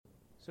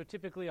So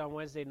typically on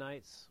Wednesday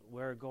nights,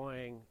 we're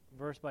going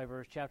verse by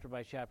verse, chapter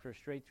by chapter,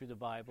 straight through the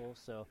Bible.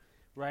 So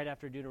right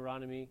after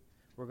Deuteronomy,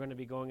 we're going to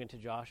be going into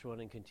Joshua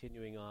and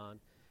continuing on.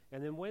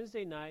 And then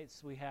Wednesday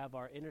nights, we have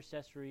our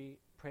intercessory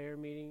prayer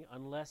meeting.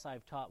 Unless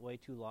I've taught way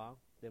too long,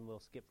 then we'll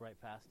skip right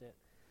past it.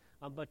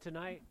 But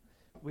tonight,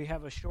 we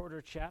have a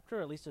shorter chapter,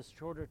 at least a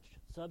shorter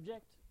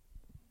subject.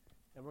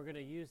 And we're going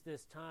to use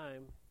this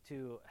time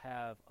to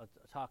have a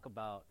talk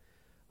about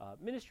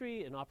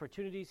ministry and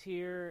opportunities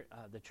here.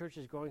 The church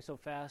is growing so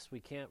fast, we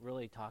can't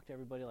really talk to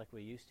everybody like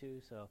we used to.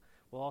 So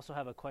we'll also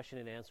have a question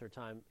and answer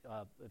time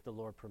if the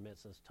Lord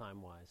permits us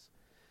time-wise.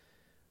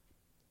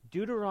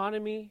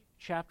 Deuteronomy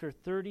chapter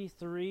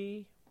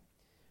 33,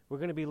 we're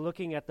going to be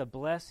looking at the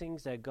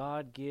blessings that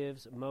God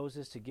gives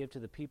Moses to give to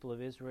the people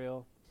of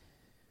Israel.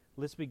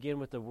 Let's begin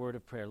with the word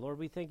of prayer. Lord,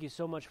 we thank you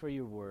so much for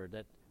your word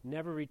that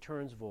never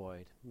returns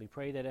void. We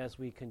pray that as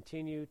we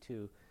continue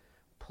to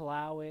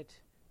plow it,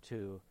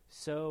 to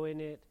sow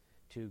in it,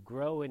 to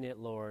grow in it,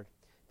 Lord,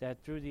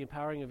 that through the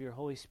empowering of your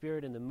Holy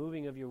Spirit and the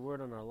moving of your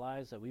word on our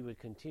lives, that we would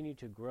continue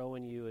to grow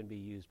in you and be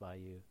used by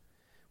you.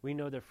 We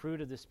know the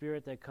fruit of the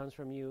Spirit that comes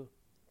from you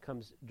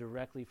comes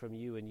directly from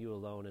you and you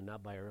alone and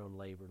not by our own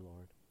labor,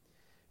 Lord.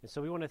 And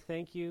so we want to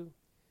thank you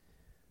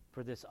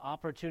for this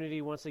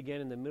opportunity once again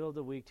in the middle of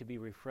the week to be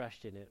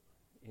refreshed in it.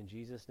 In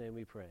Jesus' name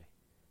we pray.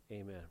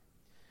 Amen.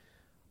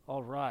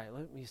 All right,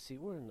 let me see.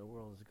 What in the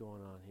world is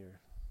going on here?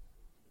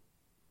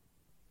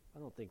 I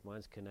don't think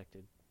mine's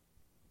connected.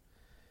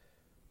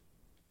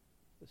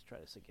 Let's try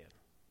this again.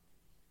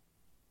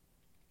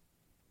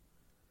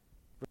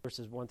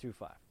 Verses 1 through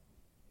 5.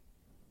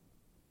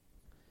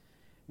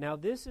 Now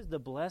this is the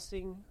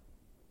blessing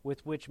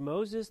with which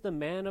Moses, the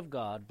man of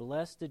God,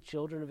 blessed the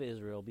children of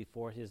Israel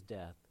before his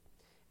death.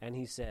 And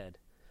he said,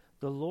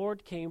 "The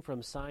Lord came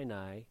from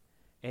Sinai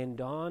and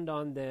dawned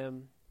on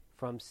them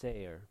from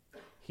Seir.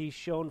 He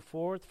shone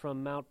forth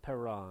from Mount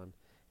Paran,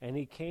 and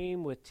he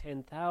came with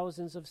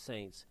 10,000s of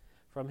saints.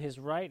 From his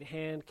right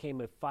hand came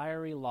a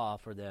fiery law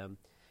for them.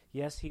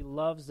 Yes, he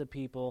loves the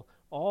people.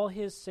 All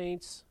his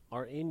saints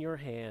are in your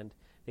hand.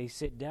 They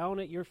sit down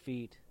at your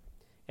feet.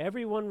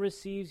 Everyone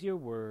receives your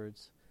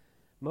words.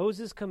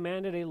 Moses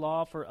commanded a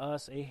law for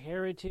us, a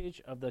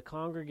heritage of the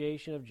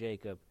congregation of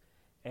Jacob,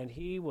 and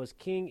he was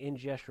king in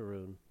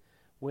Jeshurun.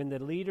 When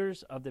the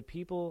leaders of the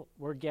people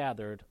were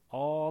gathered,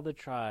 all the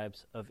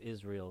tribes of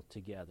Israel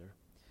together."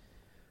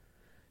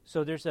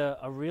 So there's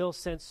a real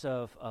sense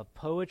of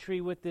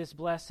poetry with this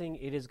blessing.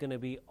 It is going to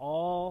be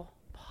all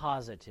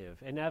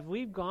positive. And as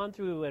we've gone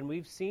through and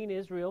we've seen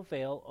Israel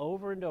fail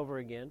over and over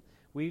again,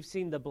 we've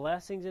seen the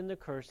blessings and the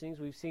cursings.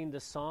 We've seen the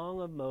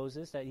song of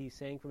Moses that he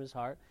sang from his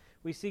heart.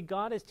 We see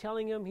God is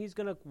telling him he's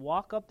going to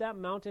walk up that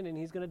mountain and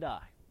he's going to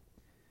die.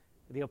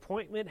 The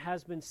appointment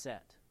has been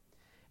set.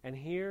 And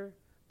here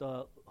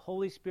the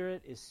Holy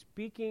Spirit is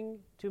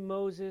speaking to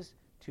Moses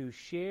to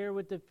share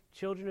with the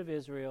children of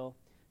Israel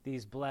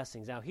these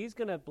blessings. Now, he's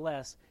going to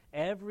bless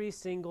every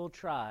single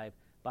tribe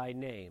by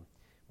name.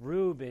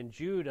 Reuben,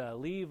 Judah,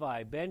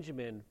 Levi,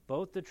 Benjamin,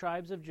 both the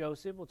tribes of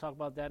Joseph. We'll talk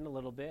about that in a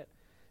little bit.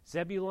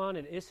 Zebulun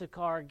and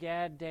Issachar,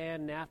 Gad,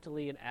 Dan,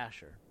 Naphtali, and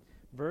Asher.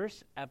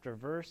 Verse after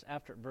verse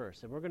after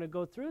verse. And we're going to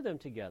go through them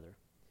together.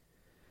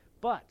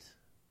 But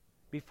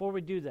before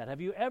we do that,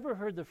 have you ever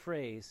heard the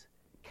phrase,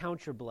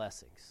 count your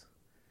blessings?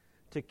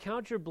 To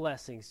count your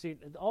blessings, see,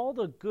 all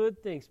the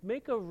good things,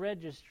 make a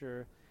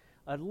register,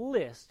 a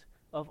list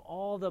of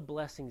all the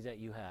blessings that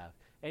you have.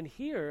 And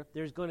here,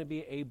 there's going to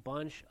be a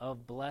bunch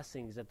of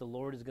blessings that the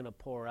Lord is going to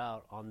pour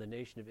out on the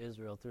nation of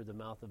Israel through the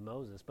mouth of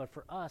Moses. But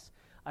for us,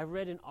 I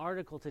read an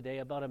article today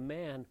about a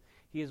man.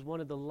 He is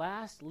one of the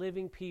last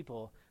living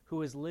people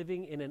who is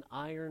living in an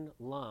iron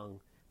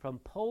lung from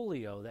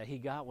polio that he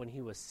got when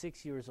he was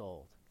 6 years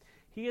old.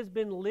 He has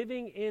been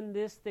living in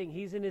this thing.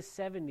 He's in his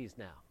 70s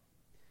now.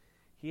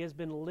 He has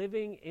been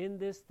living in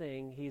this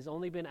thing. He's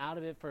only been out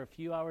of it for a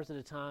few hours at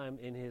a time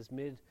in his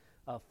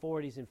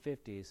mid-40s and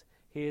 50s,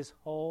 his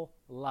whole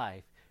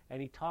life.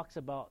 And he talks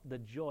about the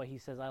joy. He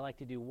says, I like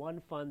to do one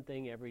fun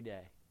thing every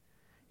day.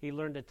 He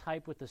learned to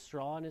type with a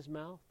straw in his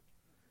mouth.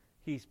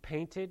 He's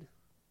painted.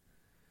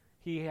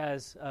 He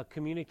has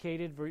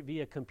communicated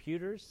via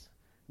computers.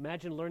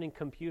 Imagine learning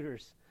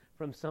computers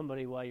from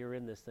somebody while you're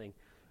in this thing.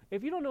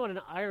 If you don't know what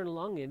an iron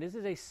lung is, this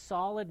is a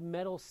solid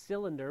metal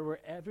cylinder where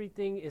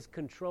everything is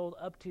controlled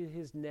up to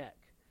his neck.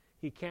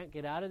 He can't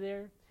get out of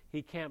there.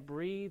 He can't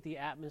breathe the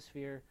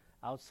atmosphere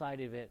outside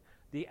of it.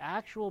 The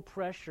actual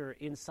pressure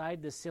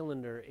inside the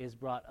cylinder is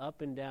brought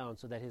up and down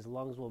so that his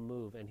lungs will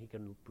move and he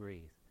can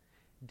breathe.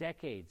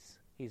 Decades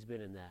he's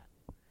been in that.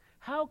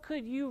 How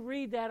could you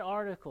read that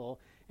article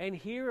and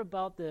hear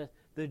about the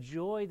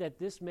joy that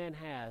this man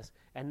has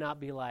and not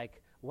be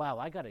like, wow,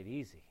 I got it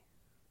easy?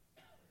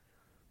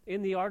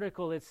 In the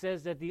article, it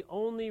says that the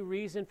only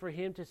reason for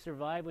him to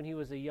survive when he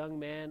was a young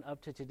man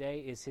up to today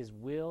is his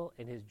will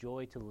and his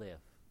joy to live.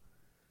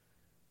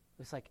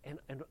 It's like,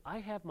 and I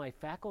have my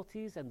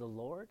faculties and the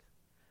Lord?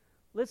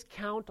 Let's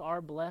count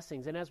our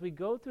blessings. And as we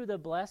go through the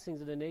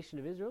blessings of the nation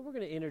of Israel, we're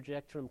going to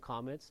interject some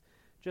comments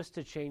just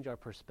to change our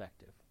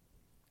perspective.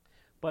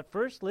 But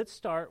first, let's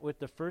start with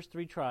the first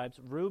three tribes,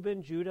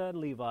 Reuben, Judah, and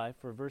Levi,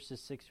 for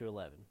verses 6 through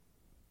 11.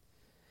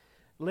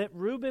 Let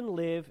Reuben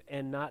live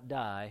and not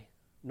die,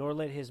 nor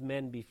let his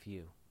men be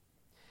few.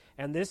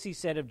 And this he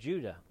said of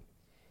Judah,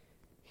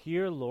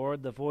 Hear,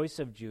 Lord, the voice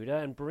of Judah,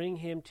 and bring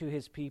him to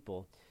his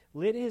people.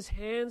 Let his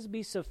hands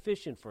be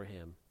sufficient for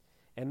him,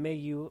 and may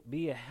you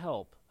be a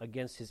help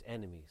against his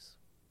enemies.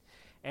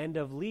 And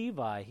of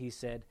Levi he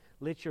said,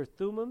 Let your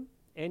Thummim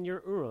and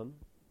your Urim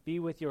be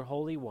with your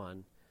Holy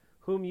One,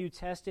 whom you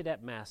tested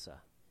at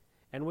Massah,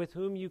 and with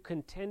whom you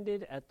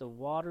contended at the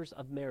waters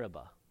of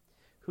Meribah,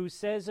 who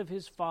says of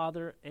his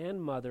father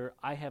and mother,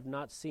 I have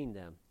not seen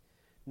them,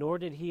 nor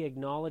did he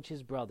acknowledge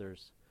his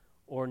brothers,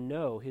 or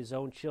know his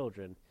own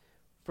children,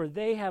 for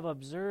they have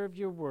observed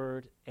your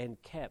word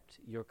and kept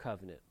your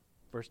covenant.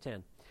 Verse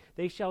 10,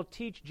 They shall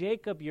teach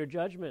Jacob your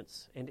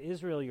judgments, and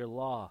Israel your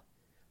law.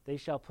 They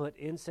shall put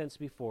incense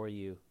before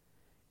you,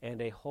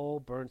 and a whole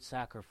burnt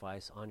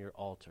sacrifice on your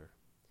altar.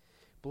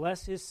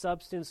 Bless his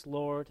substance,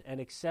 Lord, and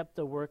accept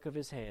the work of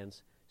his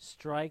hands.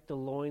 Strike the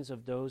loins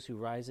of those who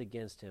rise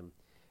against him,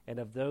 and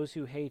of those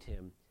who hate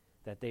him,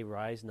 that they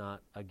rise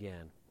not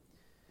again.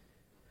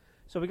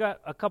 So we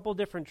got a couple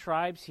different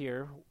tribes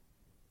here.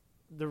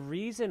 The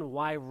reason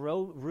why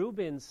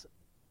Reuben's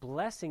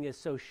blessing is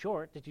so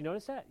short, did you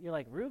notice that? You're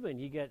like, Reuben,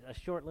 you get a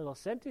short little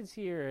sentence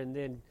here, and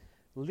then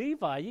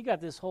Levi, you got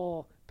this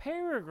whole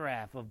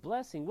paragraph of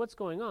blessing. What's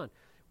going on?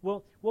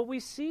 Well, what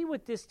we see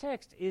with this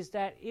text is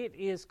that it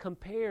is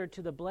compared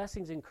to the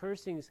blessings and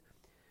cursings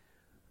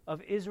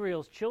of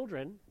Israel's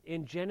children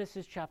in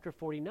Genesis chapter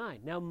 49.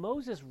 Now,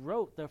 Moses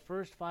wrote the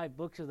first 5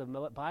 books of the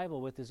Bible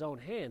with his own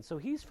hand, so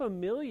he's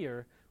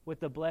familiar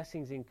with the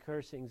blessings and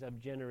cursings of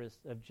Genesis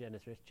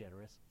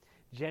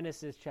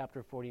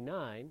chapter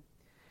 49.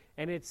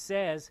 And it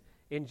says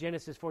in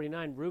Genesis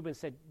 49, Reuben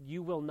said,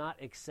 You will not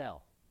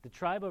excel. The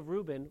tribe of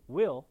Reuben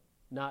will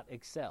not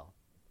excel.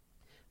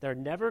 There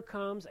never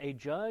comes a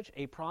judge,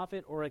 a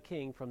prophet, or a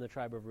king from the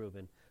tribe of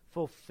Reuben,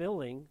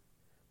 fulfilling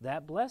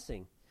that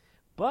blessing.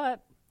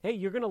 But, hey,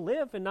 you're going to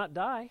live and not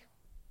die.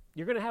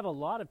 You're going to have a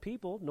lot of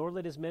people, nor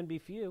let his men be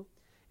few.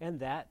 And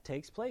that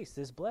takes place,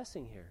 this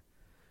blessing here.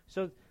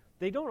 So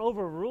they don't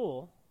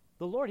overrule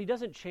the Lord. He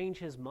doesn't change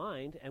his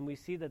mind, and we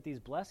see that these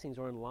blessings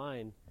are in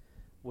line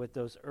with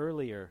those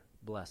earlier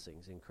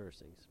blessings and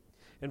cursings.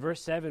 In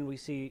verse 7, we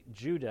see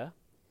Judah.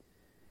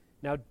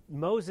 Now,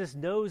 Moses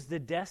knows the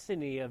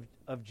destiny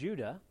of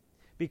Judah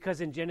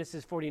because in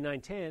Genesis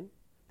 49:10,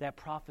 that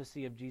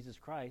prophecy of Jesus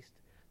Christ,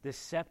 the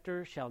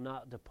scepter shall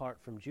not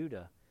depart from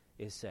Judah,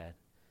 is said.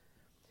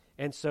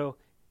 And so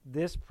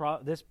this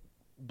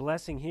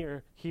blessing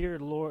here, hear,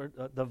 Lord,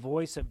 the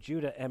voice of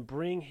Judah, and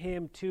bring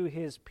him to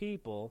his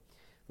people.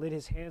 Let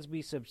his hands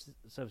be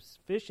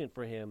sufficient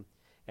for him,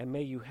 and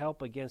may you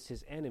help against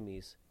his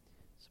enemies.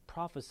 It's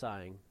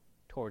prophesying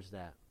towards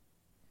that.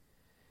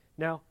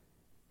 Now,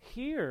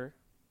 here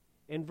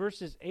in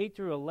verses 8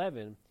 through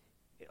 11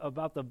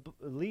 about the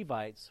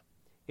Levites,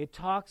 it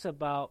talks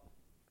about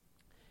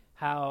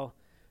how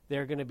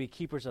they're going to be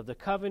keepers of the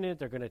covenant,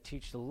 they're going to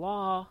teach the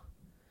law.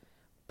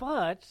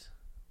 But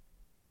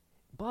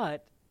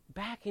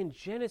back in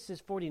Genesis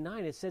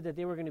 49, it said that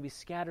they were going to be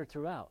scattered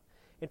throughout.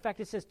 In fact,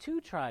 it says 2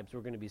 tribes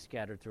were going to be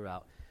scattered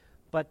throughout.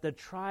 But the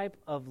tribe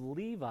of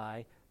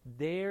Levi,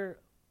 their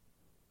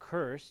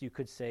curse, you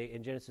could say,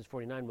 in Genesis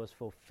 49 was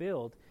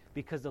fulfilled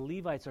because the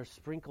Levites are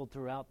sprinkled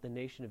throughout the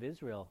nation of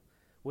Israel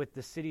with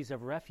the cities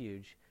of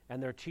refuge,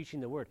 and they're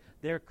teaching the word.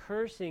 Their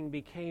cursing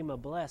became a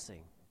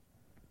blessing.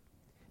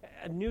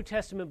 New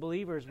Testament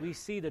believers, we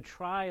see the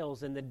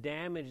trials and the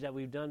damage that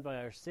we've done by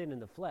our sin in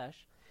the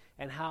flesh,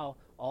 and how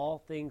all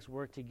things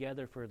work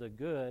together for the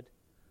good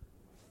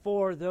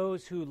for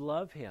those who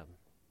love him.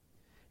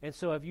 And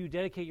so if you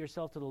dedicate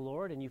yourself to the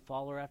Lord and you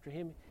follow after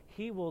him,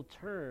 he will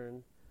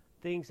turn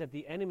things that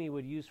the enemy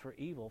would use for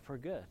evil for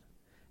good.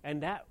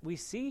 And that we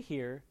see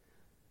here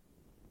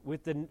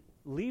with the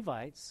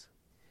Levites,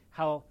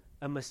 how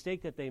a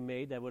mistake that they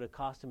made that would have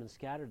cost them and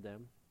scattered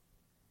them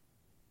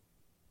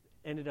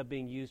ended up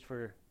being used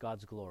for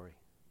God's glory.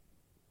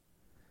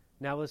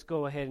 Now let's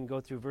go ahead and go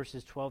through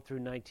verses 12 through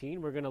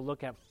 19. We're going to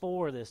look at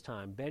 4 this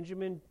time.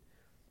 Benjamin,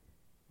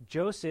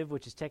 Joseph,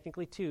 which is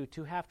technically 2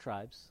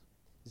 half-tribes,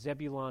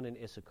 Zebulun and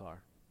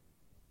Issachar.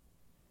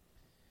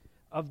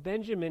 Of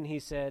Benjamin he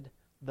said,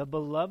 The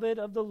beloved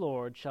of the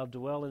Lord shall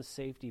dwell in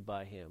safety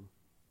by him,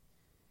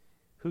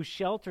 who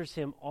shelters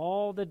him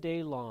all the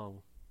day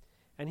long,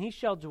 and he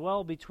shall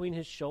dwell between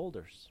his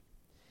shoulders.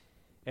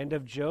 And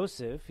of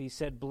Joseph he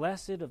said,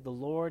 Blessed of the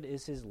Lord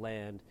is his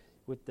land,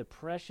 with the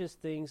precious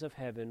things of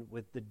heaven,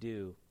 with the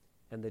dew,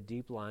 and the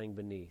deep lying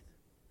beneath.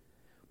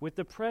 With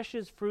the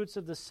precious fruits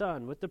of the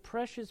sun, with the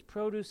precious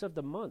produce of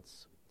the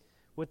months,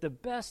 with the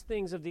best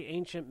things of the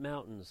ancient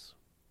mountains,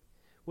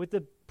 with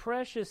the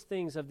precious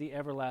things of the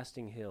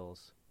everlasting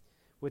hills,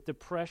 with the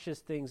precious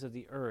things of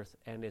the earth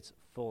and its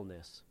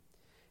fullness.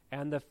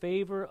 And the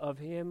favor of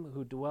him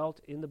who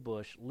dwelt in the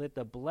bush, let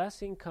the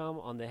blessing come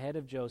on the head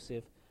of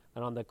Joseph,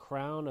 and on the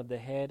crown of the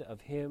head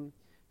of him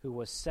who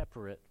was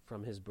separate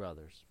from his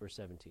brothers. Verse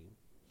 17.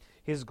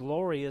 His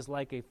glory is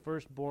like a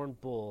firstborn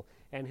bull,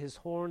 and his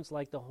horns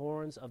like the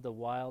horns of the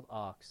wild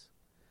ox.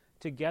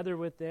 Together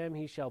with them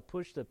he shall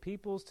push the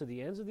peoples to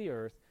the ends of the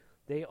earth.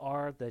 They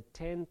are the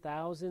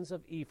 10,000s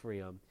of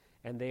Ephraim,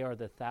 and they are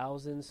the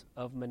thousands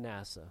of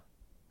Manasseh.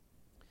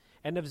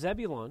 And of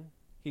Zebulun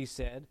he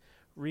said,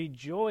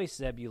 Rejoice,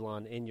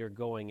 Zebulun, in your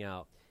going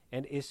out,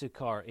 and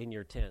Issachar in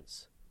your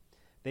tents.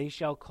 They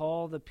shall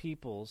call the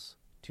peoples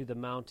to the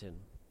mountain.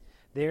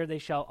 There they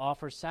shall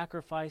offer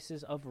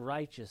sacrifices of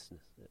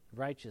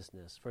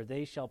righteousness, for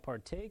they shall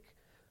partake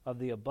of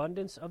the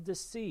abundance of the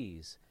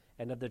seas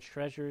and of the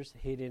treasures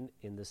hidden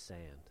in the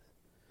sand.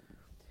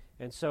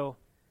 And so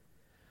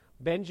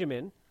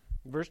Benjamin,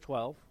 verse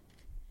 12,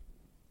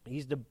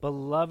 he's the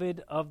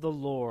beloved of the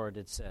Lord,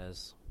 it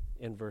says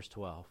in verse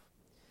 12.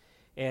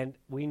 And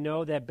we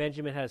know that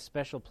Benjamin had a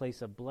special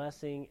place of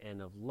blessing and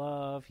of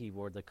love. He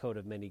wore the coat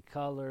of many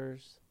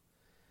colors.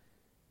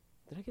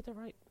 Did I get that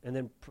right? And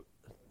then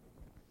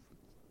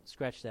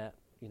scratch that,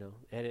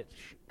 edit,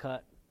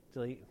 cut,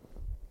 delete.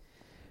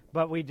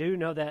 But we do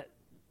know that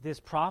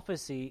this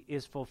prophecy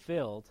is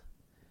fulfilled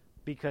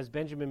because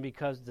Benjamin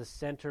becomes the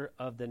center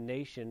of the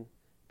nation,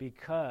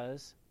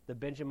 because the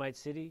Benjamite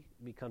city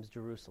becomes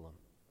Jerusalem.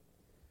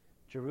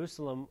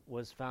 Jerusalem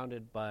was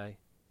founded by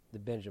the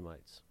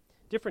Benjamites.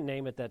 Different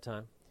name at that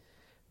time.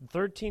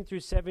 13 through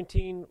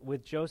 17,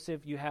 with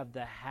Joseph, you have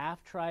the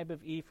half-tribe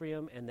of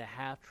Ephraim and the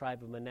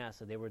half-tribe of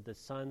Manasseh. They were the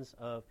sons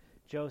of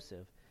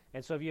Joseph.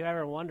 And so if you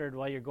ever wondered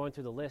while you're going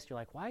through the list, you're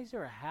like, why is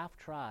there a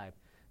half-tribe?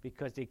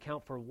 Because they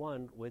count for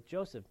one with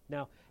Joseph.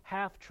 Now,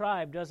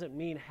 half-tribe doesn't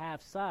mean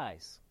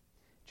half-size.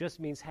 Just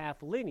means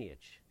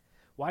half-lineage.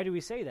 Why do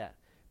we say that?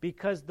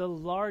 Because the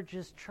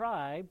largest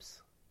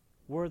tribes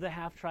were the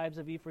half-tribes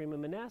of Ephraim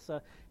and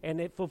Manasseh, and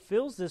it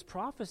fulfills this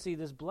prophecy,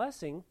 this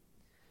blessing,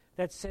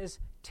 that says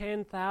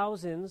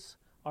 10,000s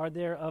are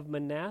there of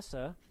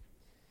Manasseh.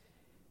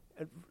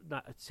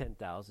 Not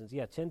 10,000s.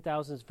 Yeah,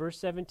 10,000s. Verse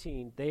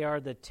 17, they are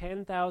the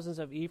 10,000s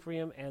of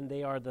Ephraim, and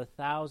they are the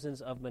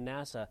thousands of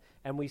Manasseh.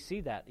 And we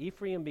see that.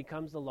 Ephraim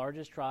becomes the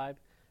largest tribe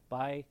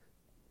by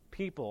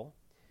people.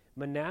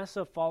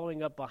 Manasseh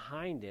following up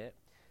behind it.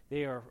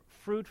 They are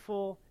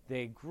fruitful,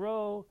 they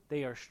grow,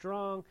 they are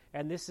strong,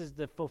 and this is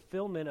the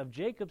fulfillment of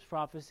Jacob's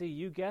prophecy,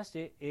 you guessed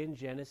it, in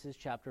Genesis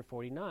chapter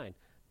 49,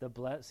 the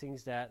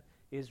blessings that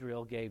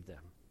Israel gave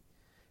them.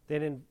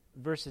 Then in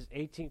verses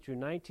 18 through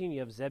 19, you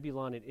have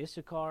Zebulun and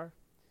Issachar.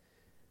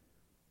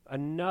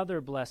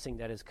 Another blessing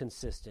that is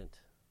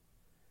consistent.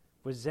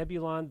 With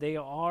Zebulun, they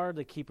are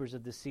the keepers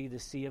of the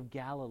Sea of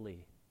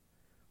Galilee.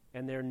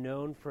 And they're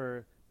known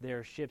for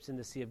their ships in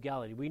the Sea of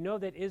Galilee. We know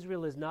that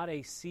Israel is not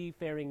a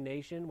seafaring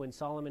nation. When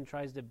Solomon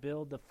tries to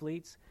build the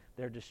fleets,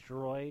 they're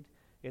destroyed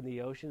in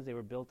the oceans. They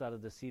were built out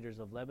of the cedars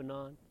of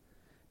Lebanon.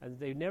 And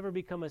they never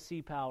become a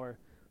sea power.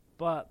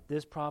 But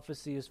this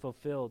prophecy is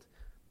fulfilled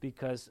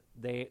because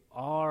they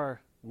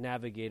are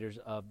navigators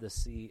of the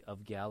Sea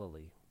of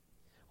Galilee.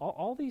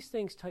 All these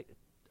things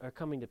are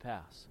coming to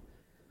pass.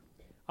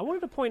 I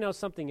wanted to point out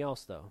something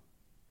else, though.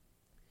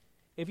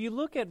 If you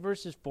look at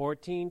verses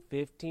 14,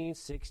 15,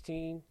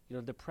 16,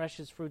 the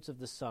precious fruits of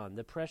the sun,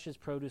 the precious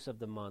produce of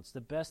the months,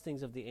 the best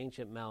things of the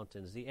ancient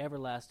mountains, the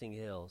everlasting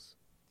hills.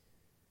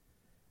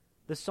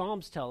 The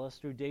Psalms tell us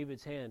through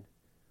David's hand,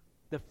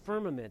 the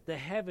firmament, the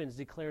heavens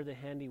declare the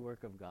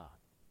handiwork of God.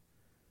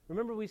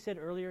 Remember we said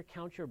earlier,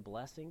 count your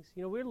blessings?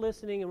 We're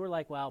listening and we're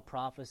like, wow,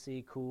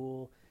 prophecy,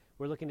 cool.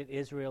 We're looking at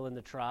Israel and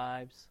the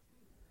tribes.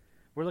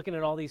 We're looking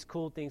at all these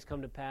cool things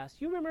come to pass.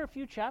 You remember a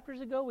few chapters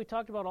ago, we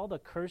talked about all the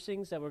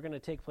cursings that were going to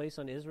take place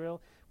on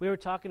Israel? We were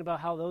talking about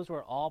how those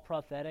were all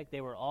prophetic.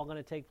 They were all going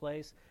to take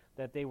place,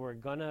 that they were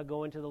going to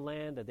go into the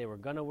land, that they were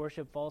going to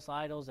worship false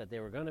idols, that they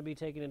were going to be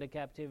taken into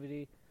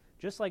captivity,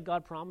 just like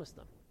God promised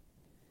them.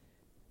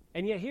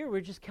 And yet here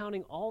we're just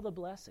counting all the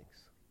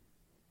blessings.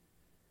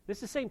 This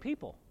is the same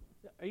people.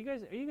 Are you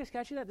guys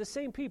catching that? The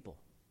same people.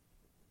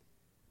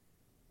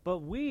 But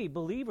we,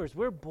 believers,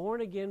 we're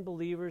born-again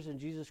believers in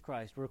Jesus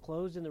Christ. We're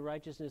clothed in the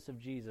righteousness of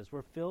Jesus.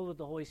 We're filled with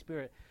the Holy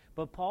Spirit.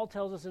 But Paul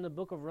tells us in the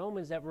book of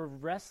Romans that we're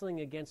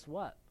wrestling against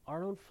what?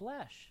 Our own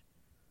flesh.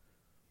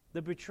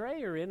 The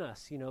betrayer in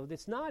us,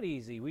 it's not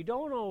easy. We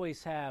don't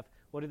always have,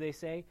 what do they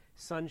say?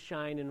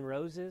 Sunshine and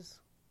roses.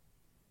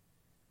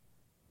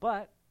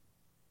 But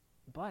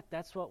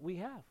that's what we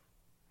have.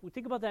 We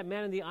think about that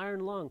man in the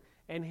iron lung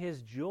and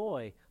his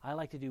joy. I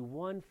like to do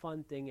one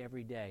fun thing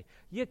every day.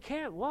 You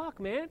can't walk,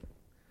 man.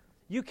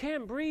 You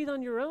can't breathe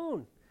on your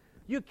own.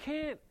 You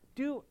can't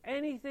do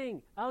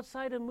anything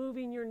outside of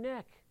moving your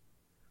neck.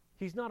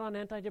 He's not on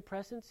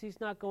antidepressants.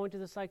 He's not going to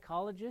the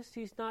psychologist.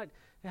 He's not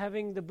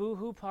having the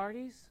boo-hoo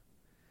parties.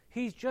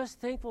 He's just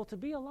thankful to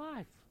be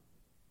alive.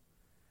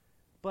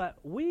 But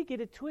we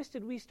get it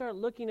twisted. We start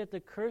looking at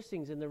the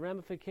cursings and the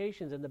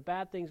ramifications and the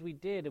bad things we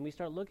did, and we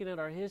start looking at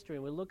our history,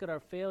 and we look at our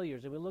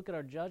failures, and we look at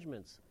our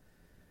judgments.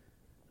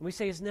 And we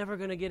say it's never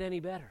going to get any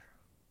better.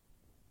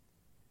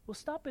 Well,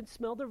 stop and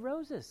smell the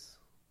roses.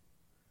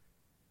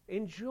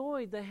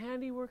 Enjoy the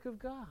handiwork of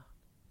God.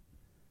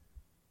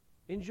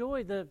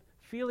 Enjoy the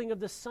feeling of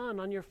the sun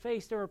on your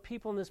face. There are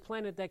people on this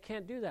planet that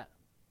can't do that.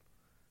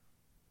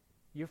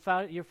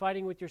 You're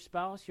fighting with your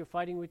spouse. You're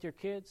fighting with your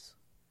kids.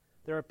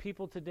 There are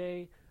people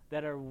today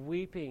that are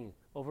weeping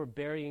over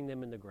burying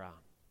them in the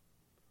ground,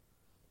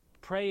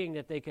 praying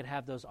that they could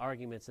have those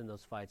arguments and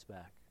those fights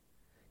back.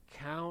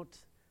 Count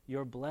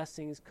your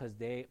blessings because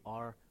they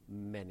are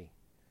many.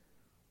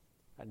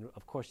 And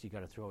of course, you got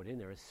to throw it in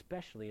there,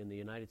 especially in the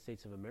United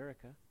States of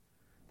America.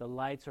 The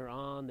lights are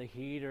on, the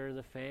heater,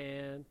 the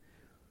fan.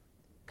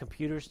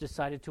 Computers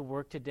decided to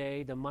work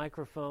today. The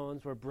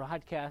microphones, we're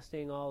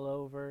broadcasting all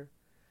over.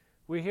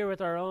 We're here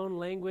with our own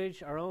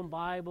language, our own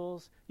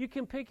Bibles. You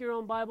can pick your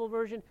own Bible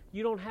version.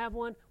 You don't have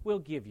one, we'll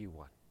give you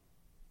one.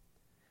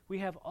 We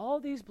have all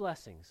these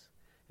blessings.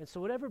 And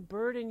so whatever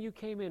burden you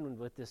came in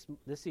with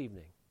this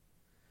evening,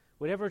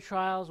 whatever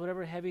trials,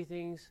 whatever heavy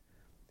things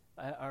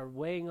are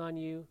weighing on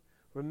you,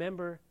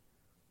 remember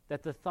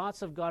that the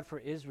thoughts of God for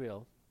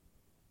Israel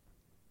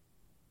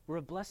were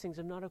of blessings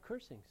and not of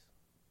cursings.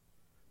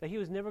 That he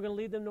was never going to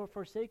lead them nor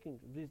forsake them.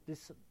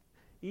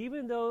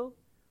 Even though,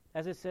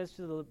 as it says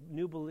to the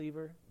new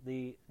believer,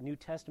 the New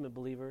Testament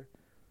believer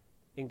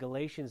in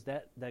Galatians,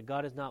 that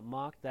God is not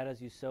mocked, that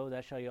as you sow,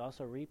 that shall you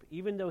also reap.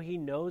 Even though he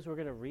knows we're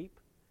going to reap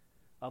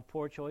of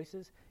poor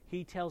choices,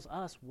 he tells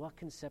us what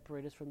can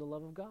separate us from the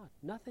love of God.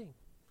 Nothing.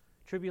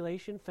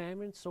 Tribulation,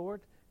 famine,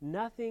 sword,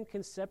 nothing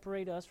can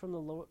separate us from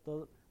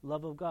the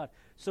love of God.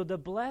 So the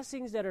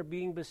blessings that are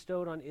being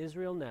bestowed on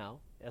Israel now,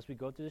 as we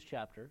go through this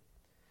chapter,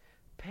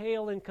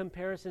 pale in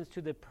comparisons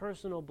to the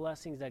personal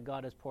blessings that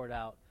God has poured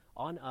out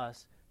on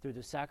us through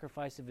the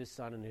sacrifice of his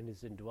Son and in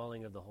his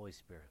indwelling of the Holy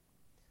Spirit.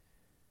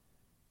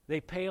 They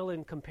pale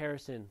in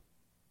comparison.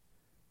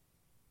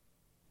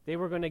 They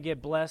were going to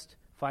get blessed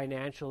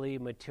financially,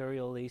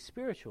 materially,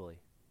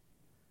 spiritually.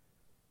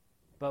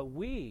 But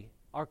we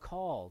are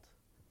called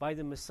by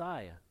the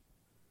Messiah,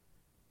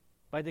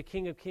 by the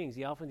King of Kings,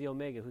 the Alpha and the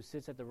Omega, who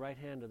sits at the right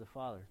hand of the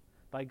Father,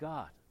 by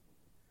God.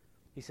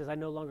 He says, I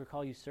no longer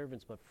call you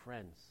servants, but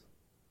friends.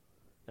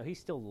 Now, he's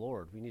still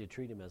Lord. We need to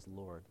treat him as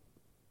Lord.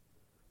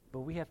 But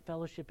we have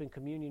fellowship and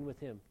communion with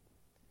him.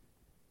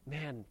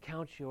 Man,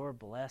 count your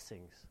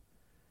blessings.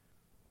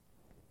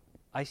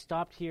 I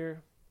stopped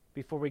here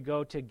before we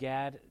go to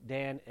Gad,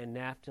 Dan, and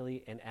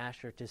Naphtali, and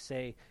Asher to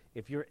say,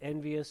 if you're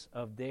envious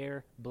of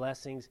their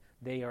blessings,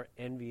 they are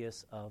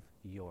envious of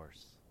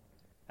yours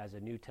as a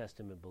New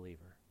Testament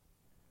believer.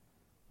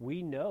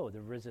 We know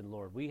the risen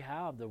Lord. We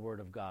have the Word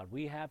of God.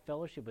 We have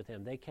fellowship with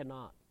him. They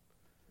cannot.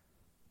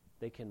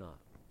 They cannot.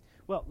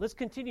 Well, let's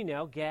continue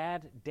now.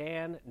 Gad,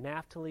 Dan,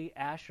 Naphtali,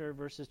 Asher,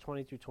 verses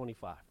 20 through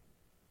 25.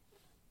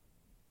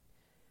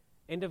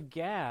 And of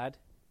Gad,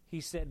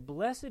 he said,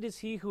 Blessed is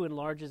he who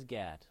enlarges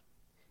Gad.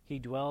 He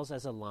dwells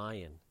as a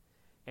lion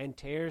and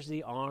tears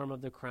the arm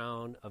of the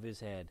crown of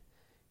his head.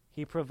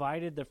 He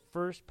provided the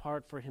first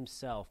part for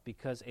himself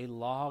because a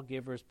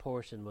lawgiver's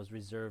portion was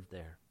reserved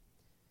there.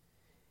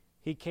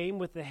 He came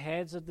with the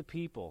heads of the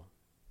people.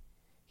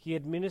 He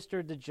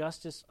administered the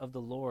justice of the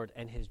Lord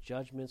and his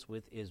judgments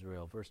with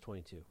Israel. Verse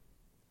 22.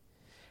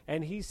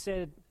 And he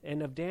said,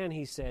 and of Dan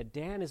he said,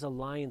 Dan is a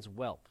lion's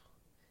whelp.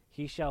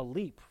 He shall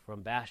leap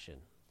from Bashan.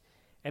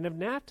 And of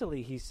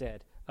Naphtali he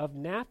said, of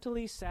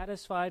Naphtali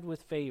satisfied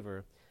with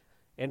favor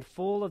and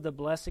full of the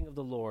blessing of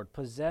the Lord,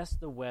 possess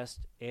the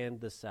west and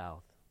the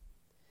south.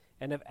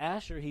 And of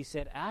Asher he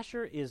said,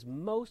 Asher is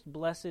most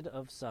blessed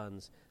of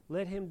sons.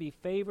 Let him be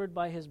favored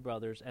by his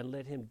brothers, and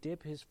let him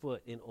dip his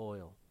foot in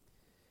oil.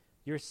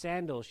 Your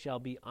sandals shall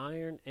be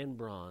iron and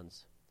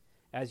bronze.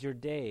 As your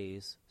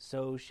days,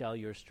 so shall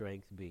your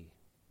strength be.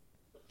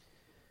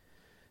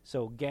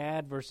 So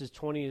Gad, verses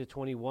 20 to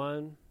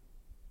 21,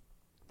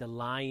 the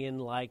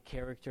lion-like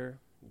character,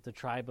 the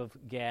tribe of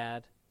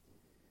Gad.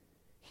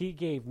 He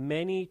gave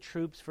many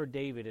troops for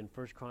David in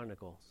 1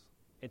 Chronicles.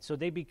 And so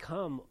they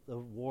become the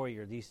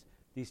warrior, these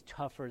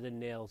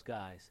tougher-than-nails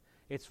guys.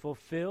 It's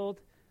fulfilled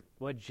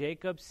what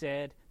Jacob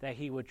said, that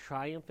he would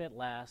triumph at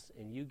last,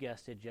 and you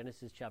guessed it,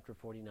 Genesis chapter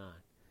 49.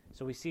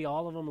 So we see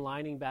all of them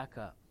lining back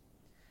up.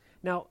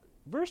 Now,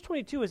 verse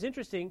 22 is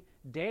interesting.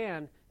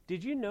 Dan,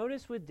 did you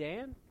notice with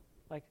Dan?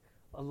 Like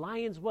a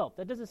lion's whelp.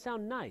 That doesn't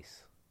sound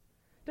nice.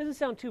 Doesn't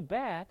sound too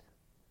bad.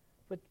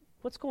 But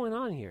what's going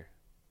on here?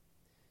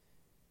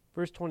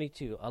 Verse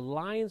 22, a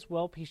lion's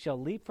whelp he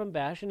shall leap from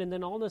Bashan, and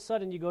then all of a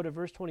sudden you go to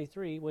verse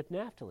 23 with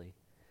Naphtali.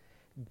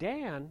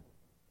 Dan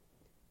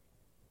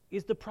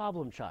is the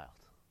problem child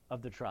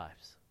of the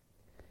tribes.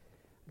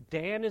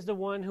 Dan is the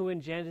one who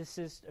in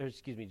Genesis,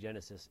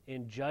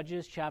 in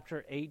Judges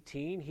chapter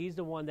 18, he's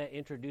the one that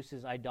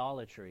introduces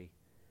idolatry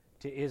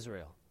to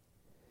Israel.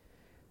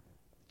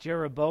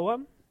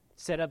 Jeroboam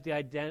set up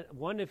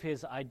one of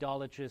his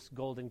idolatrous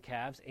golden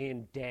calves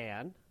in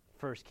Dan,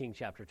 1 Kings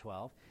chapter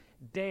 12.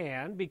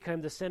 Dan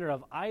became the center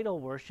of idol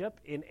worship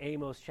in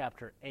Amos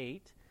chapter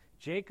 8.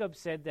 Jacob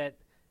said that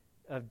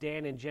of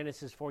Dan in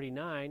Genesis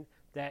 49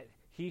 that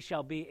he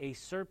shall be a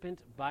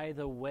serpent by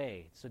the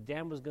way. So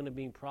Dan was going to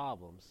be in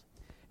problems.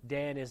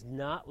 Dan is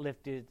not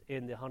lifted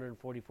in the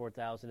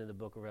 144,000 in the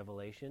book of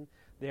Revelation.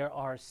 There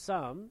are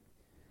some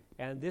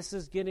And this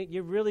is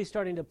you're really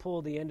starting to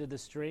pull the end of the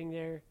string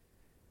there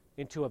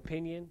into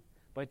opinion.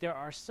 But there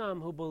are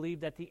some who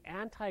believe that the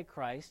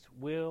Antichrist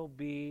will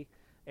be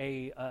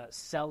a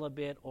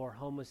celibate or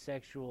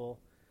homosexual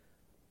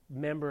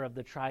member of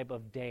the tribe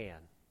of Dan.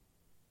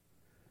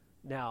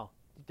 Now,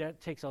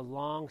 that takes a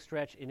long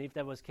stretch, and if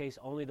that was the case,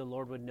 only the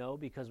Lord would know,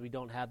 because we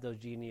don't have those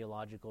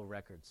genealogical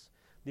records.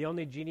 The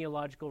only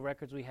genealogical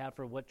records we have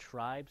for what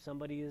tribe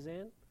somebody is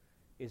in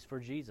is for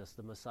Jesus,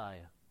 the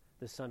Messiah,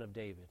 the Son of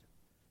David,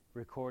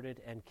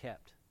 recorded and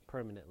kept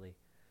permanently.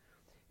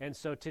 And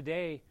so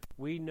today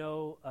we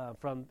know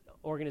from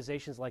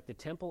organizations like the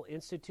Temple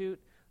Institute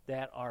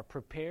that are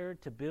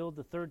prepared to build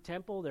the third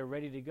temple. They're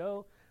ready to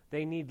go.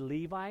 They need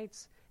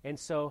Levites. And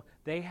so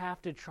they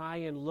have to try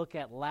and look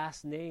at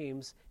last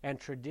names and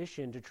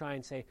tradition to try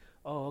and say,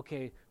 oh,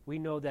 okay, we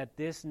know that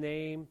this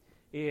name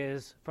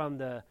is from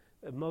the,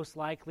 most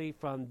likely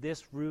from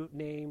this root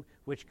name,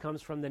 which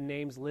comes from the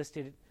names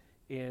listed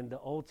in the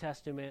Old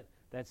Testament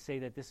that say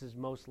that this is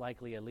most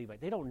likely a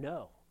Levite. They don't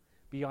know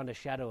beyond a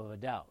shadow of a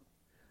doubt.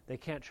 They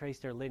can't trace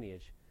their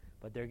lineage,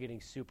 but they're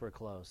getting super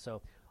close.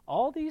 So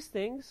all these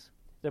things,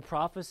 the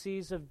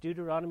prophecies of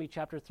Deuteronomy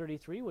chapter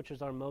 33, which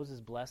is our Moses'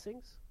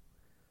 blessings,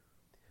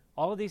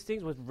 all of these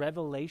things with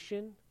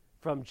revelation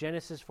from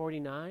Genesis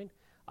 49,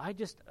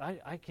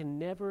 I can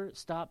never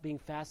stop being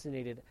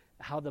fascinated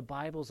how the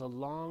Bible's a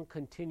long,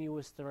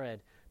 continuous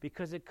thread,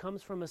 because it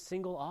comes from a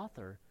single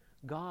author,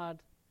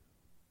 God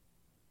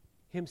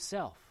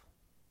himself.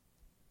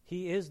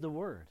 He is the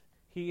Word.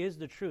 He is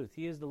the truth.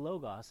 He is the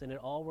Logos, and it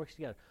all works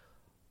together.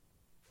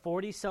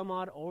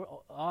 40-some-odd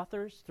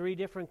authors, 3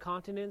 different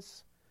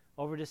continents,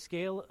 over the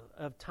scale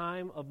of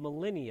time of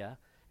millennia,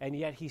 and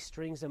yet he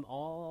strings them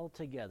all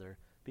together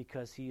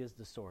because he is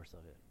the source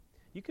of it.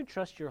 You can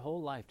trust your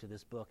whole life to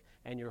this book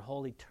and your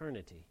whole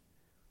eternity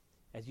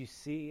as you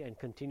see and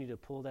continue to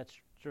pull that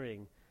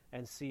string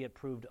and see it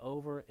proved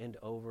over and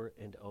over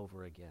and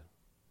over again.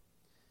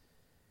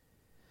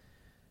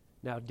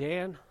 Now,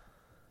 Dan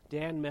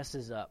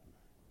messes up.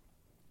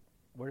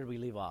 Where did we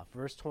leave off?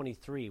 Verse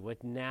 23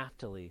 with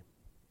Naphtali.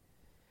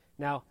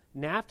 Now,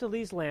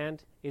 Naphtali's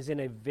land is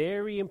in a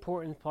very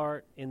important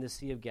part in the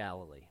Sea of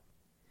Galilee.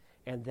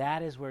 And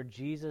that is where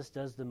Jesus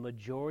does the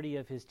majority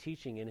of his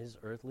teaching in his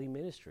earthly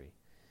ministry.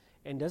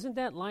 And doesn't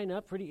that line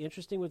up pretty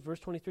interesting with verse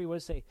 23? What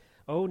does it say?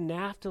 O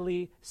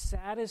Naphtali,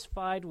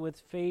 satisfied with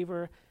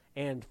favor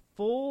and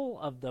full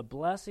of the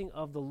blessing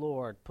of the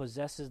Lord,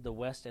 possesses the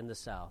west and the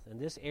south. And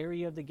this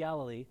area of the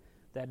Galilee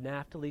that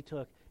Naphtali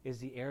took is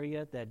the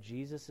area that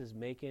Jesus is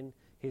making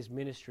his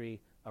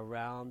ministry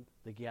around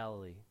the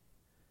Galilee.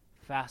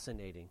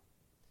 Fascinating.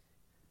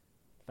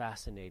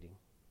 Fascinating.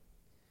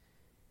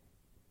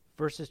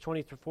 Verses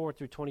 24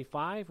 through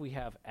 25, we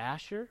have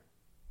Asher.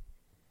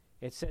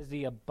 It says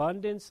the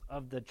abundance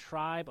of the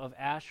tribe of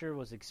Asher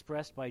was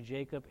expressed by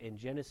Jacob in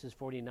Genesis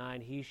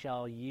 49. He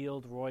shall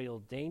yield royal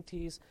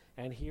dainties,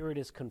 and here it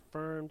is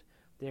confirmed.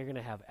 They're going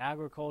to have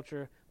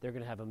agriculture, they're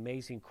going to have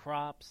amazing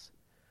crops,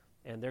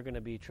 and they're going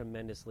to be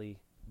tremendously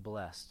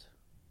blessed.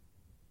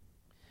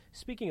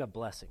 Speaking of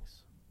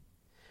blessings,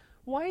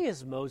 why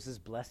is Moses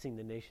blessing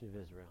the nation of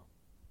Israel?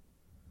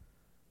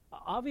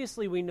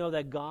 Obviously, we know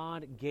that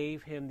God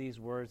gave him these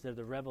words. They're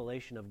the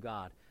revelation of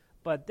God.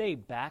 But they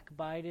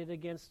backbited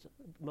against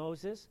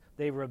Moses.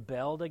 They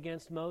rebelled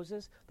against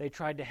Moses. They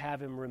tried to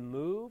have him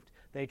removed.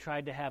 They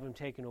tried to have him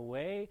taken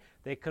away.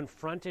 They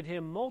confronted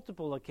him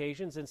multiple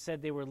occasions and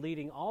said they were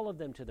leading all of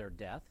them to their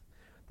death.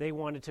 They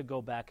wanted to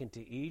go back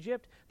into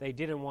Egypt. They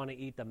didn't want to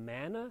eat the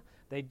manna.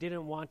 They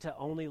didn't want to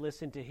only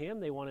listen to him.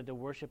 They wanted to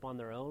worship on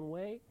their own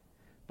way.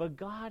 But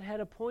God had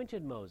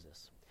appointed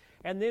Moses.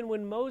 And then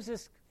when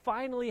Moses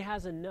finally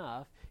has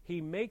enough, he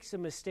makes a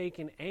mistake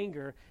in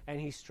anger and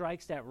he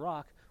strikes that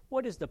rock.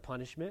 What is the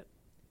punishment?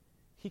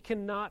 He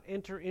cannot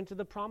enter into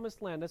the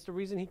promised land. That's the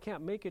reason he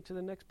can't make it to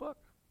the next book.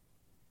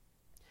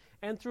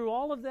 And through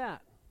all of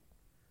that,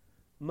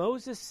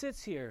 Moses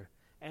sits here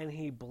and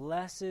he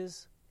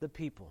blesses the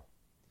people.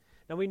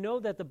 Now we know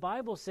that the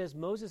Bible says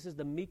Moses is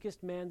the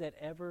meekest man that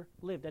ever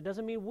lived. That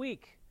doesn't mean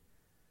weak.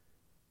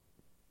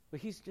 But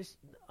he's just,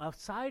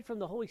 aside from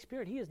the Holy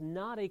Spirit, he is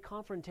not a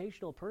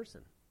confrontational person.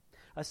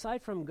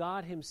 Aside from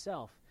God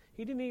himself,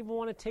 he didn't even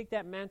want to take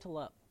that mantle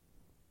up.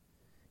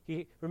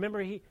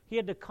 Remember, he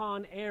had to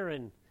con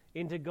Aaron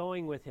into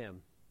going with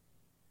him.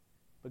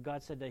 But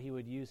God said that he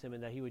would use him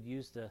and that he would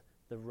use the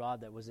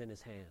rod that was in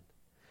his hand.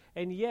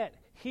 And yet,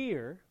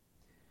 here,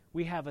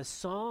 we have a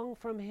song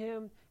from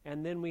him,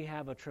 and then we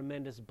have a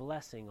tremendous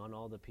blessing on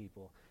all the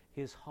people.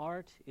 His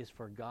heart is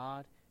for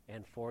God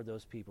and for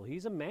those people.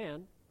 He's a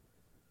man.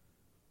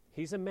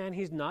 He's a man.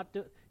 He's not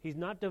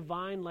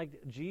divine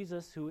like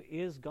Jesus, who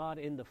is God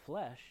in the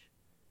flesh.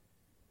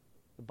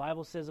 The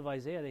Bible says of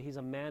Isaiah that he's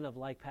a man of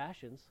like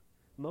passions.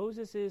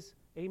 Moses is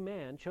a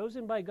man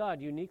chosen by God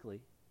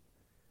uniquely.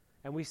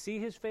 And we see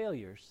his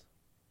failures.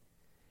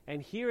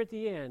 And here at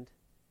the end,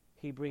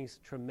 he brings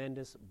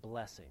tremendous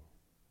blessing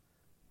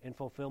and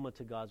fulfillment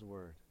to God's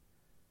word.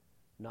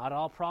 Not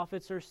all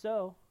prophets are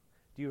so.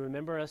 Do you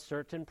remember a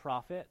certain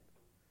prophet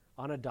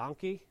on a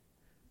donkey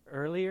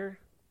earlier.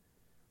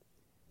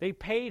 They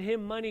paid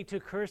him money to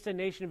curse the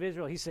nation of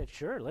Israel. He said,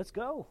 sure, let's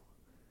go.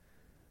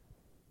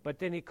 But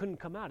then he couldn't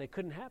come out. It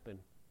couldn't happen,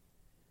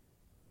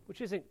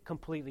 which isn't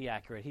completely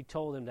accurate. He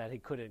told them that he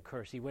couldn't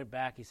curse. He went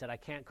back. He said, I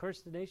can't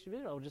curse the nation of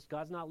Israel. Just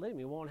God's not letting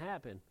me. It won't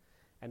happen.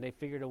 And they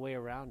figured a way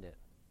around it.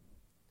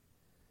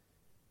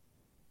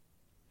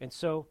 And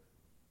so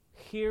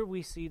here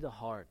we see the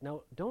heart.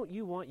 Now, don't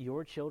you want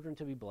your children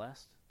to be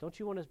blessed? Don't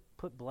you want to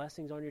put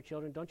blessings on your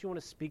children? Don't you want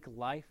to speak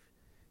life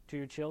to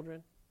your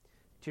children,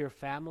 to your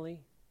family?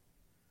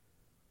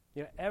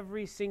 You know,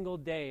 every single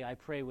day I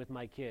pray with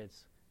my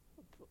kids.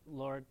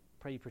 Lord,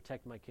 pray you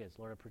protect my kids.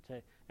 Lord, I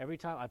protect. Every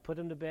time I put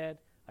them to bed,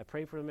 I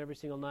pray for them every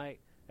single night.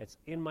 It's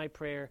in my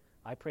prayer.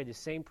 I pray the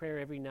same prayer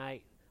every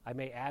night. I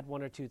may add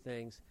one or two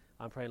things.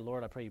 I'm praying,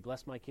 Lord, I pray you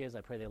bless my kids.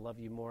 I pray they love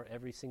you more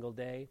every single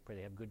day. Pray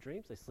they have good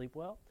dreams. They sleep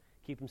well.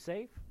 Keep them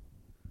safe.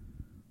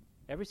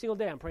 Every single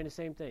day I'm praying the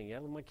same thing. Yeah,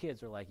 my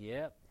kids are like,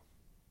 yep.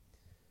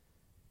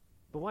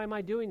 But why am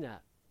I doing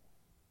that?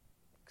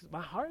 Because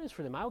my heart is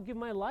for them. I'll give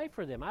my life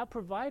for them. I'll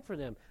provide for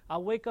them.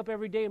 I'll wake up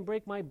every day and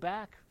break my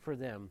back for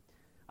them.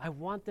 I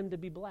want them to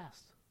be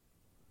blessed.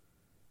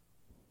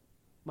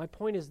 My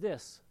point is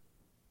this.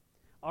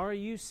 Are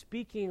you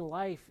speaking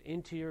life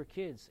into your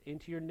kids,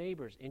 into your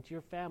neighbors, into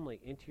your family,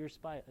 into your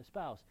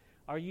spouse?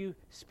 Are you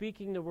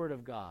speaking the word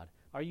of God?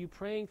 Are you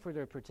praying for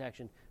their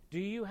protection? Do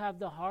you have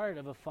the heart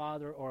of a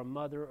father or a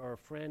mother or a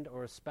friend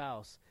or a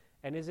spouse?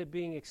 And is it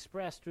being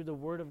expressed through the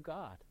word of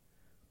God?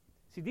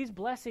 See, these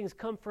blessings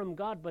come from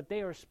God, but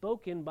they are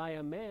spoken by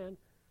a man.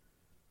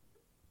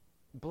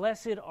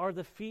 Blessed are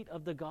the feet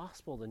of the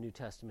gospel, the New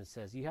Testament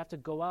says. You have to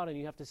go out and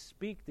you have to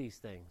speak these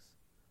things.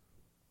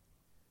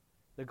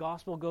 The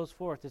gospel goes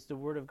forth. It's the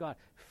word of God.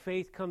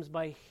 Faith comes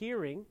by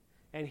hearing,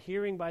 and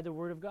hearing by the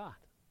word of God.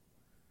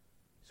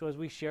 So as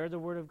we share the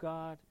word of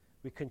God,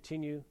 we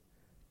continue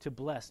to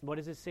bless. What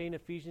does it say in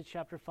Ephesians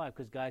chapter 5?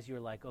 Because guys, you're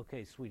like,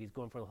 okay, sweet, he's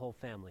going for the whole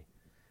family.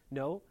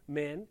 No,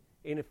 men,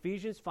 in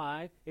Ephesians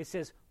 5, it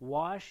says,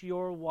 wash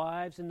your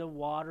wives in the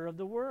water of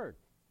the word.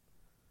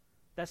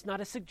 That's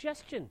not a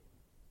suggestion.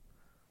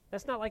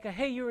 That's not like a,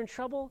 hey, you're in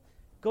trouble?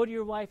 Go to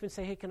your wife and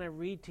say, hey, can I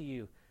read to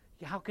you?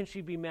 How can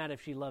she be mad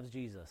if she loves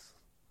Jesus?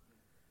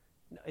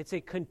 No, it's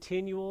a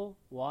continual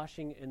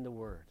washing in the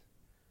word.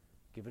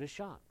 Give it a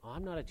shot. Oh,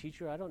 I'm not a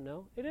teacher. I don't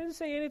know. It didn't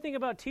say anything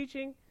about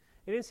teaching.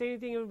 It didn't say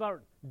anything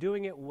about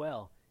doing it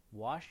well.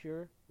 Wash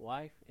your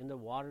wife in the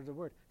water of the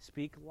word.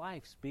 Speak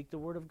life. Speak the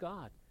word of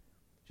God.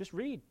 Just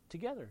read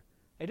together.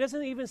 It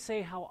doesn't even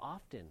say how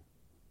often.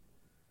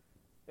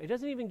 It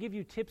doesn't even give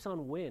you tips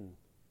on when.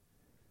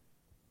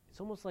 It's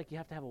almost like you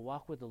have to have a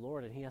walk with the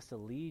Lord and he has to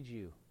lead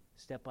you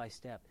step by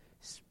step.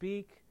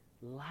 Speak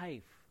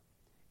life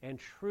and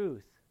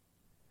truth.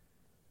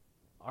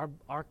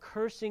 Our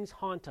cursings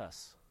haunt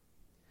us.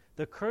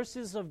 The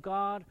curses of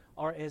God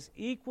are as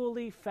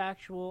equally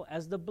factual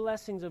as the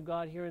blessings of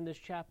God here in this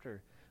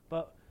chapter.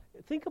 But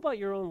think about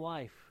your own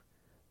life.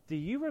 Do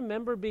you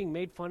remember being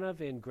made fun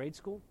of in grade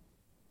school?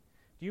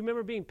 Do you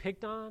remember being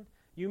picked on?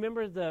 Do you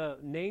remember the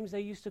names they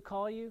used to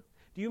call you?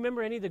 Do you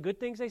remember any of the good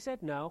things they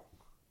said? No.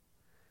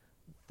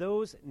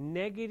 Those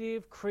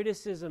negative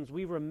criticisms,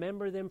 we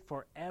remember them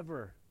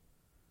forever.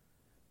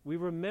 We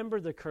remember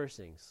the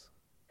cursings.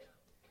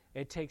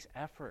 It takes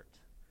effort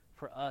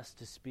for us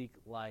to speak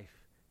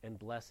life and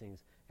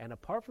blessings. And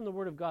apart from the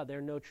word of God,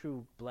 they're no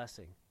true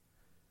blessing.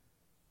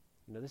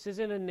 You know, this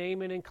isn't a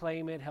name it and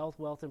claim it, health,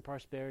 wealth, and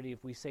prosperity.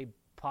 If we say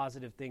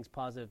positive things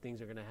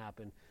are going to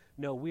happen.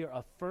 No, we are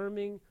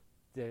affirming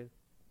the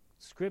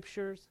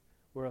scriptures.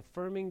 We're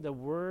affirming the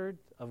word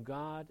of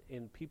God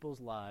in people's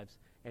lives.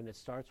 And it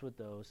starts with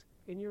those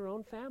in your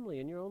own family,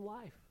 in your own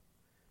life.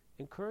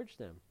 Encourage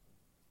them.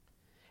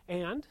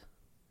 And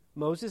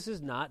Moses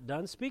is not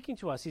done speaking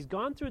to us. He's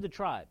gone through the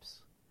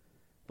tribes.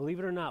 Believe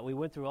it or not, we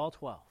went through all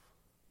 12.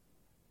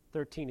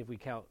 13 if we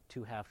count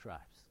 2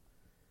 half-tribes.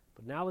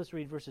 But now let's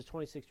read verses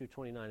 26 through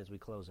 29 as we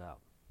close out.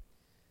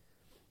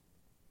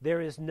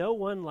 There is no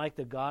one like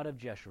the God of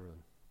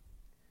Jeshurun,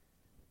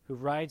 who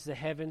rides the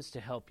heavens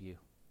to help you,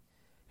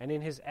 and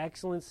in his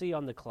excellency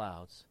on the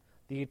clouds.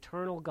 The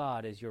eternal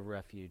God is your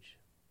refuge,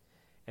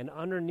 and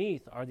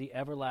underneath are the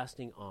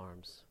everlasting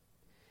arms.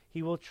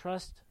 He will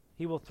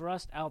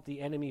thrust out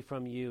the enemy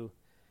from you,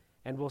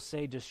 and will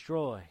say,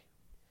 destroy.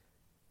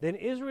 Then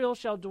Israel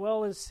shall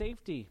dwell in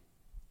safety,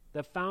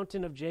 the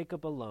fountain of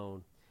Jacob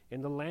alone.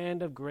 In the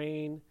land of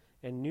grain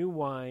and new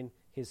wine,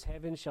 his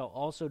heaven shall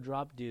also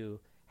drop dew.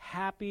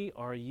 Happy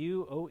are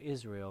you, O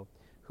Israel,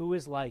 who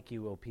is like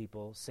you, O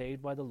people,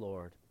 saved by the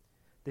Lord.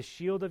 The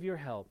shield of your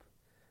help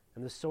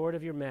and the sword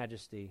of your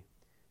majesty.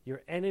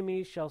 Your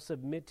enemies shall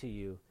submit to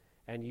you,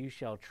 and you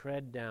shall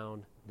tread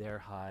down their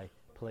high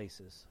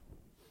places.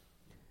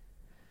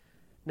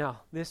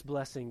 Now, this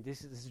blessing,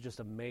 this is just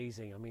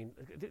amazing. I mean,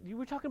 you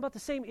were talking about the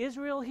same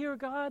Israel here,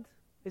 God?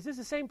 Is this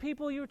the same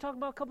people you were talking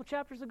about a couple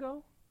chapters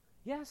ago?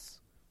 Yes.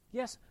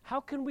 Yes. How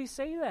can we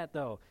say that,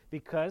 though?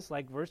 Because,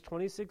 like verse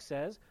 26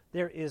 says,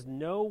 there is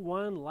no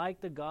one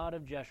like the God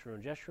of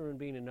Jeshurun. Jeshurun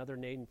being another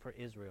name for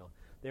Israel.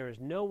 There is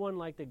no one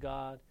like the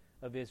God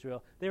of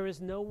Israel. There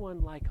is no one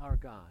like our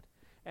God.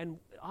 And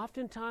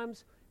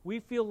oftentimes we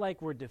feel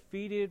like we're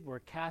defeated, we're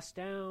cast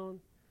down.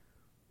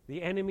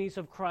 The enemies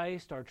of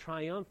Christ are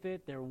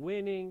triumphant, they're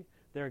winning,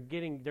 they're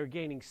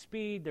gaining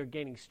speed, they're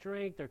gaining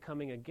strength, they're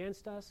coming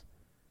against us.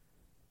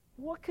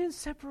 What can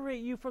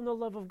separate you from the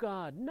love of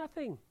God?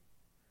 Nothing.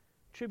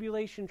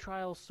 Tribulation,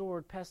 trial,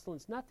 sword,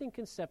 pestilence, nothing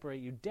can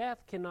separate you.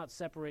 Death cannot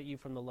separate you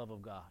from the love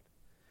of God.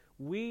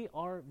 We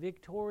are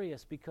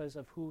victorious because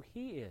of who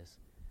He is.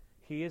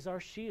 He is our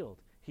shield.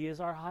 He is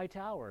our high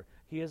tower.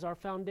 He is our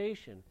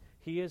foundation.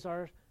 He is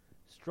our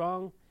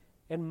strong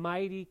and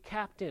mighty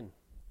captain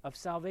of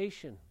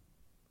salvation.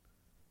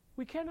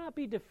 We cannot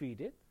be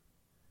defeated.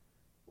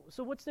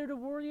 So what's there to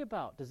worry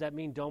about? Does that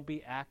mean don't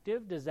be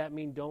active? Does that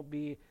mean don't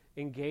be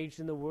engaged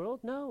in the world?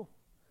 No,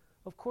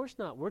 of course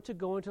not. We're to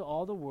go into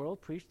all the world,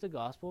 preach the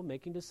gospel,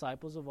 making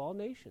disciples of all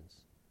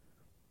nations.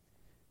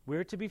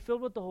 We're to be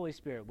filled with the Holy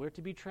Spirit. We're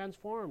to be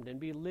transformed and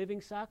be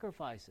living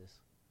sacrifices.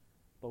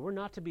 But we're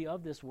not to be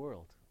of this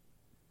world.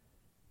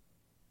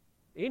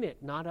 In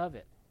it, not of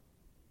it.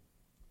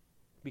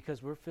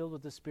 Because we're filled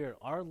with the Spirit.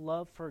 Our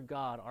love for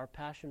God, our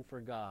passion for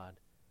God,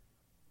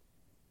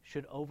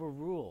 should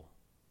overrule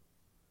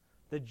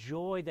the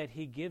joy that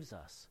He gives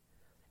us.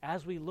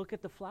 As we look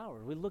at the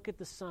flower, we look at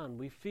the sun,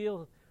 we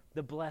feel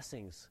the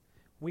blessings.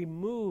 We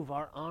move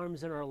our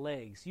arms and our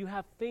legs. You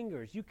have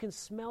fingers. You can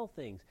smell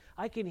things.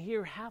 I can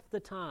hear half the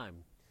time.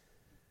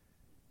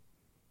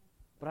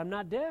 But I'm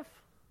not deaf.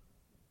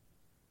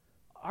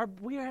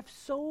 We are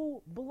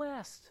so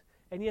blessed.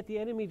 And yet the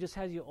enemy just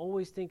has you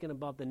always thinking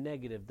about the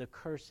negative, the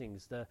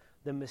cursings,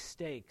 the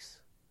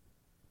mistakes.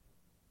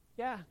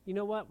 Yeah, you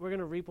know what? We're going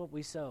to reap what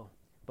we sow.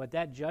 But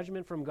that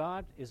judgment from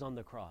God is on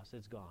the cross.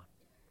 It's gone.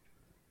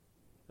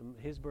 And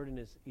His burden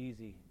is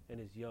easy and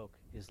His yoke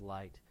is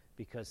light,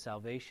 because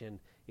salvation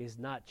is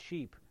not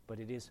cheap, but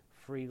it is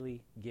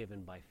freely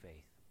given by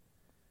faith.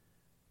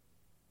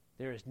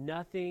 There is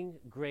nothing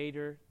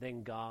greater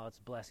than God's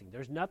blessing.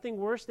 There's nothing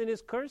worse than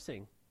His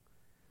cursing,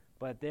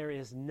 but there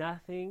is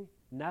nothing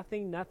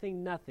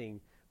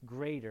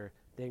greater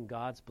than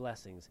God's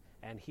blessings,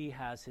 and He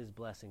has His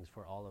blessings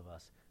for all of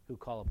us who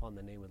call upon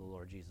the name of the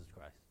Lord Jesus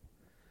Christ.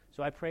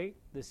 So I pray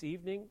this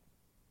evening,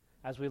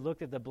 as we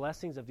looked at the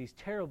blessings of these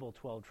terrible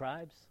 12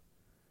 tribes,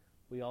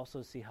 we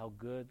also see how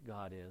good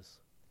God is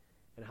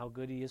and how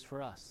good He is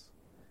for us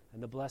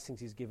and the blessings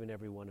He's given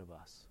every one of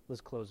us.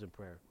 Let's close in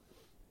prayer.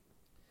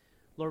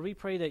 Lord, we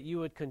pray that You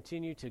would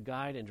continue to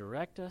guide and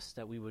direct us,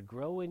 that we would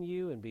grow in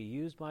You and be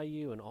used by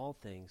You in all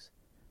things,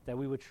 that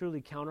we would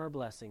truly count our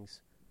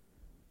blessings,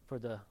 for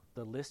the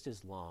list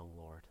is long,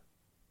 Lord.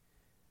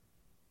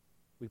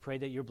 We pray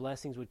that Your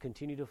blessings would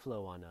continue to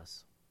flow on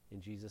us. In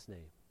Jesus'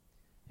 name,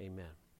 amen.